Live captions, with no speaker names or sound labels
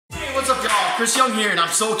up, y'all? Chris Young here, and I'm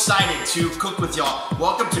so excited to cook with y'all.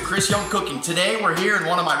 Welcome to Chris Young Cooking. Today, we're here in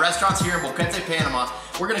one of my restaurants here in Boquete, Panama.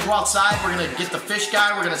 We're gonna go outside, we're gonna get the fish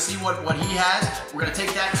guy, we're gonna see what he has. We're gonna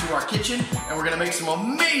take that to our kitchen, and we're gonna make some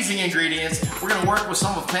amazing ingredients. We're gonna work with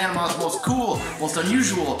some of Panama's most cool, most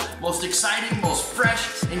unusual, most exciting, most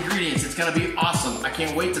fresh ingredients. It's gonna be awesome. I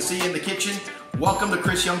can't wait to see you in the kitchen. Welcome to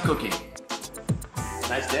Chris Young Cooking.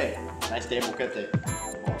 Nice day in Boquete.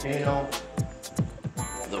 Volcano.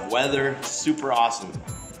 The weather, super awesome.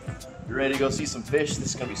 You ready to go see some fish?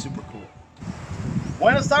 This is gonna be super cool.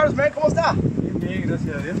 Buenas tardes, man. ¿Cómo está? Bien,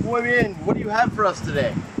 gracias a Dios. Muy bien. What do you have for us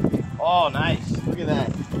today? Oh, nice. Look at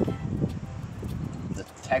that. The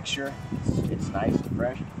texture, it's nice and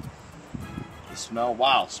fresh. The smell,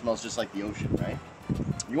 wow, it smells just like the ocean, right?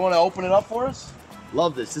 You want to open it up for us?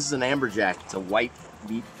 Love this. This is an amberjack. It's a white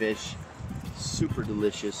meat fish. Super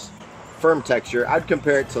delicious. Firm texture. I'd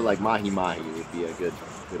compare it to like mahi-mahi would be a good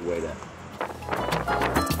way to.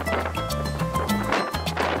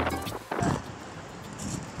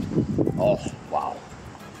 Oh, wow.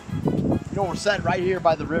 You know, we're set right here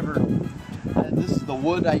by the river. And this is the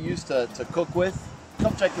wood I used to cook with.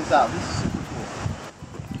 Come check this out. This is super cool.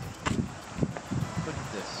 Look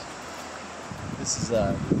at this. This is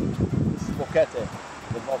Boquete,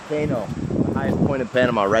 the volcano, the highest point in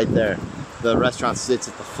Panama, right there. The restaurant sits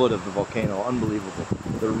at the foot of the volcano. Unbelievable.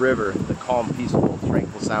 The river, the calm, peaceful,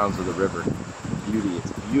 tranquil sounds of the river. Beauty.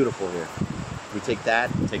 It's beautiful here. We take that,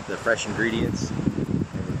 take the fresh ingredients,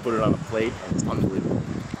 and we put it on a plate, and it's unbelievable.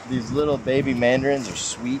 These little baby mandarins are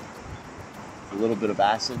sweet, a little bit of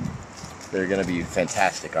acid. They're gonna be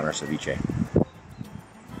fantastic on our ceviche.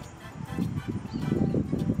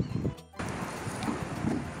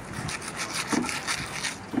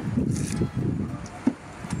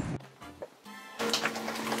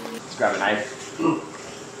 Let's grab a knife.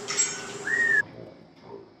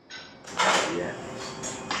 Yeah.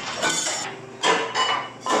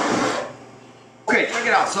 Okay, check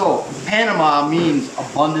it out. So, Panama means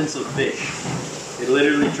abundance of fish. It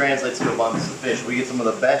literally translates to abundance of fish. We get some of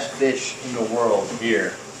the best fish in the world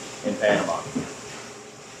here in Panama.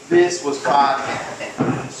 This was caught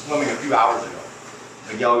swimming a few hours ago.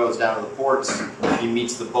 Miguel goes down to the ports. He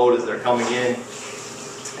meets the boat as they're coming in.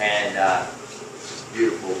 And it's just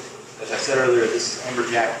beautiful. As I said earlier, this is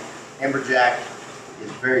Amberjack. Amberjack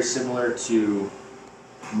is very similar to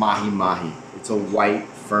mahi-mahi. It's a white,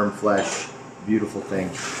 firm flesh, beautiful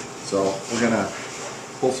thing. So we're gonna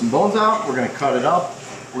pull some bones out, we're gonna cut it up,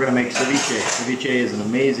 we're gonna make ceviche. Ceviche is an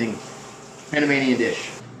amazing Panamanian dish.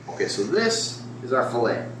 Okay, so this is our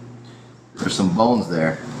fillet. There's some bones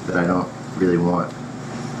there that I don't really want.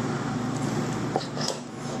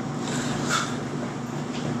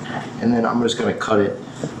 And then I'm just gonna cut it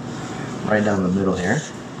right down the middle here.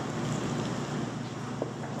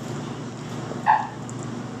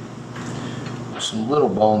 There's some little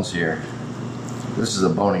bones here. This is a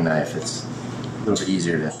boning knife. It's a little bit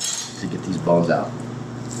easier to get these bones out.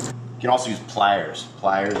 You can also use pliers.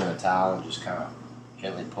 Pliers and a towel and just kind of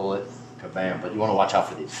gently pull it, kabam. But you want to watch out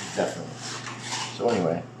for these, definitely. So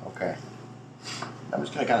anyway, okay. I'm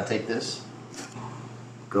just gonna kind of take this.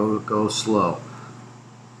 Go slow.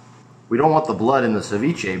 We don't want the blood in the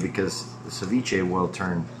ceviche because the ceviche will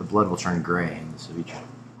turn, the blood will turn gray in the ceviche.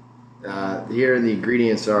 Here the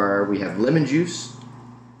ingredients are, we have lemon juice,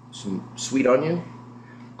 some sweet onion,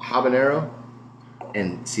 habanero,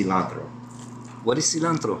 and cilantro. What is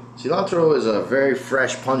cilantro? Cilantro is a very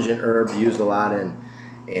fresh, pungent herb used a lot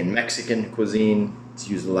in Mexican cuisine. It's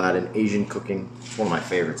used a lot in Asian cooking. It's one of my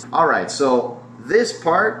favorites. All right, so this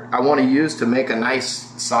part I want to use to make a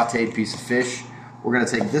nice sauteed piece of fish. We're gonna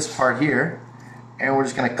take this part here and we're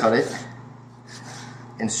just gonna cut it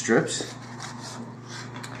in strips.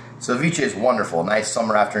 Ceviche is wonderful. Nice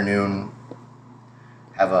summer afternoon.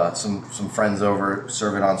 Have some friends over,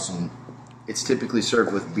 serve it on some, it's typically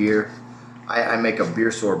served with beer. I make a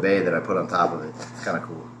beer sorbet that I put on top of it. It's kind of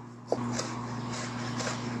cool.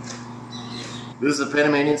 This is a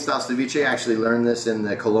Panamanian style ceviche. I actually learned this in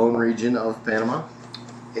the Colon region of Panama.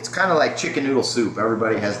 It's kind of like chicken noodle soup.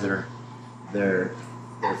 Everybody has their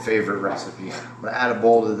favorite recipe. I'm gonna add a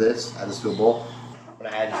bowl to this, add this to a bowl. I'm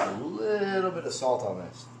gonna add just a little bit of salt on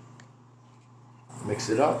this. Mix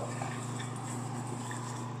it up.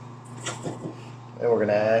 And we're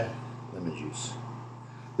gonna add lemon juice.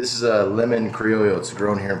 This is a lemon criollo. It's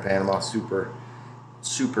grown here in Panama. Super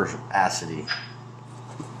acidy.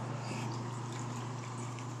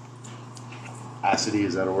 Acidy,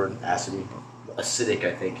 is that a word? Acidy? Acidic,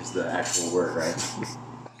 I think, is the actual word, right?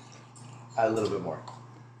 Add a little bit more.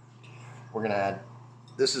 We're gonna add,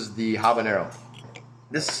 this is the habanero.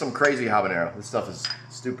 This is some crazy habanero. This stuff is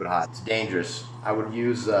Stupid hot. It's dangerous. I would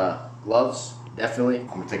use gloves, definitely. I'm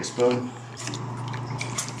gonna take a spoon.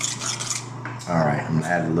 All right, I'm gonna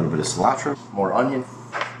add a little bit of cilantro, more onion.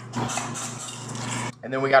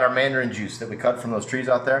 And then we got our mandarin juice that we cut from those trees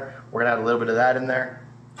out there. We're gonna add a little bit of that in there.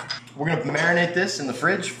 We're gonna marinate this in the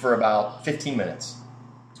fridge for about 15 minutes.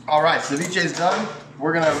 All right, ceviche's done.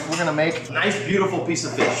 We're gonna make a nice, beautiful piece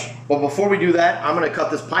of fish. But before we do that, I'm gonna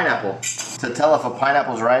cut this pineapple. To tell if a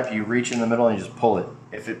pineapple's ripe, you reach in the middle and you just pull it.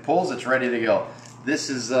 If it pulls, it's ready to go. This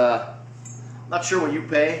is, not sure what you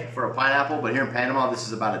pay for a pineapple, but here in Panama, this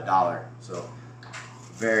is about $1. So,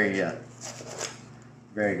 very good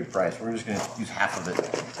price. We're just gonna use half of it.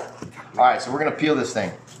 All right, so we're gonna peel this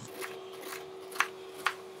thing.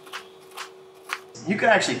 You can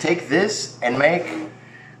actually take this and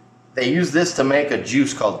they use this to make a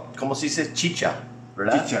juice called, ¿cómo se dice? Chicha,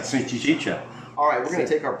 ¿verdad? Chicha, sí. Chicha. All right, we're gonna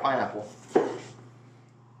take our pineapple.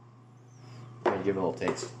 Let me give it a little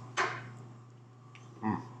taste.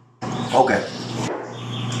 Okay.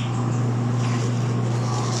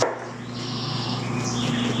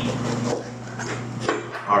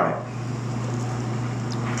 All right.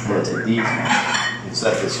 I'm gonna take these and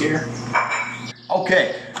set this here.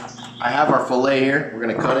 Okay, I have our fillet here. We're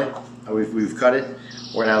gonna cut it. We've cut it.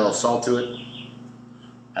 We're gonna add a little salt to it.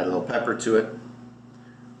 Add a little pepper to it.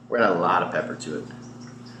 We're gonna add a lot of pepper to it.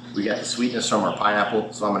 We got the sweetness from our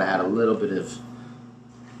pineapple, so I'm gonna add a little bit of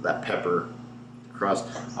that pepper crust.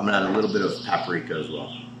 I'm gonna add a little bit of paprika as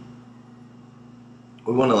well.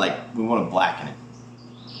 We wanna blacken it.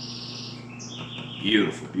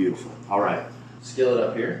 Beautiful, beautiful. All right, skillet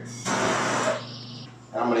up here.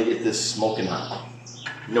 And I'm gonna get this smoking hot.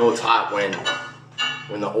 You know it's hot when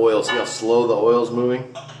the oil, see how slow the oil's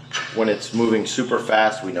moving? When it's moving super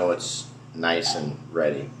fast, we know it's nice and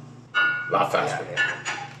ready. A lot faster.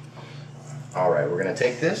 All right, we're gonna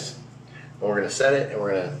take this, and we're gonna set it, and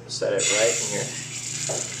we're gonna set it right in here.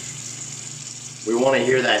 We wanna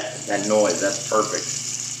hear that noise, that's perfect.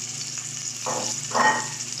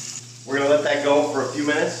 We're gonna let that go for a few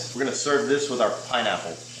minutes. We're gonna serve this with our pineapple.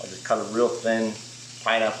 I'll just cut a real thin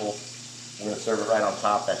pineapple. We're gonna serve it right on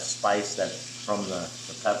top, that spice that's from the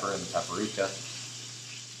pepper and the paprika.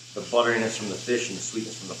 The butteriness from the fish and the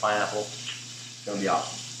sweetness from the pineapple. It's gonna be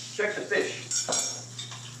awesome. Check the fish.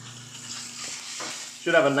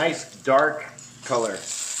 Should have a nice dark color.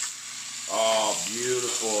 Oh,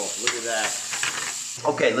 beautiful, look at that.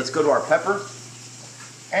 Okay, let's go to our pepper.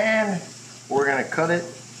 And we're gonna cut it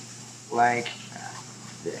like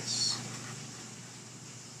this.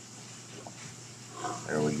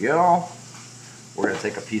 There we go. We're gonna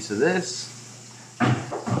take a piece of this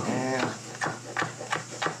and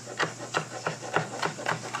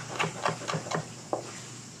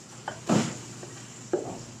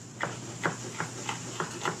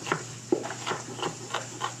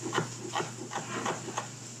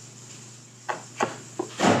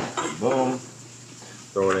boom,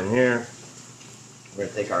 throw it in here. We're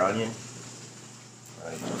gonna take our onion. All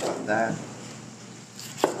right, just like that.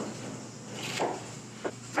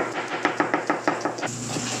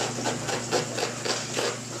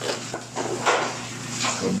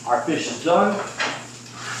 Our fish is done.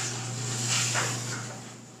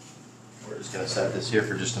 We're just gonna set this here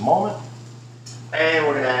for just a moment. And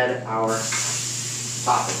we're gonna add our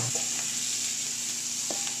topping.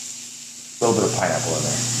 A little bit of pineapple in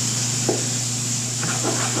there.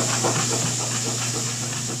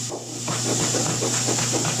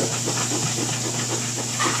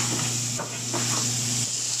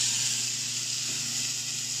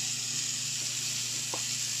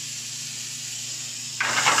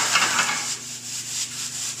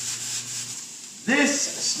 This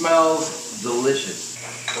smells delicious.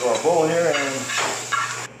 Put our bowl here and...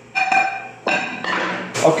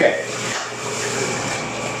 Okay.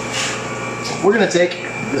 We're gonna take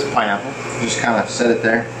this pineapple, just kind of set it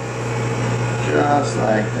there. Just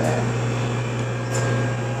like that.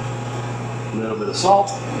 A little bit of salt.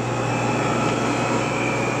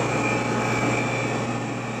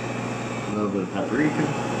 A little bit of paprika.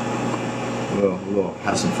 We'll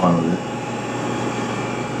have some fun with it.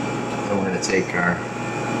 And we're going to take our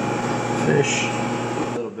fish, a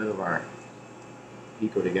little bit of our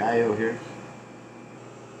pico de gallo here.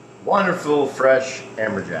 Wonderful, fresh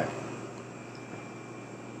amberjack.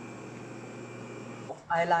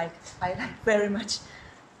 I like very much.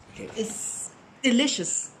 It's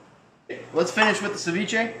delicious. Let's finish with the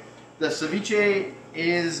ceviche. The ceviche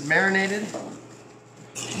is marinated.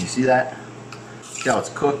 Can you see that? See how it's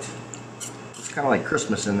cooked? It's kind of like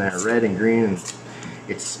Christmas in there, red and green. And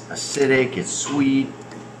it's acidic, it's sweet,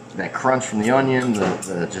 that crunch from the onion,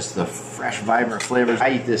 just the fresh, vibrant flavors.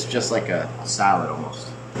 I eat this just like a salad almost.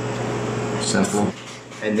 Simple.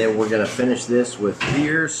 And then we're gonna finish this with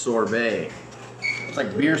beer sorbet. It's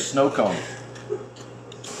like beer snow cone.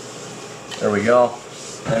 There we go.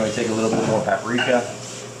 Then we take a little bit more paprika.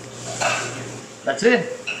 That's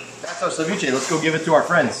it. That's our ceviche. Let's go give it to our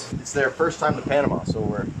friends. It's their first time to Panama, so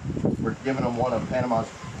we're giving them one of Panama's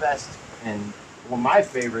best and one of my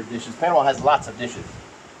favorite dishes. Panama has lots of dishes.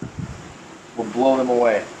 We'll blow them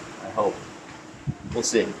away, I hope. We'll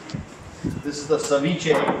see. This is the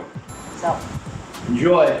ceviche. So,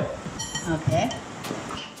 Enjoy. okay.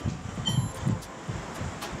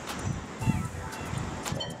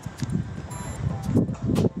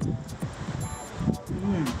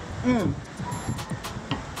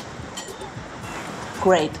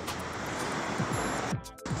 Great.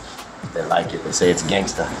 They like it. They say it's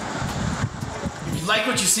gangsta. If you like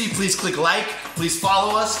what you see, please click like, please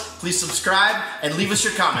follow us, please subscribe, and leave us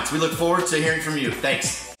your comments. We look forward to hearing from you.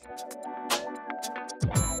 Thanks.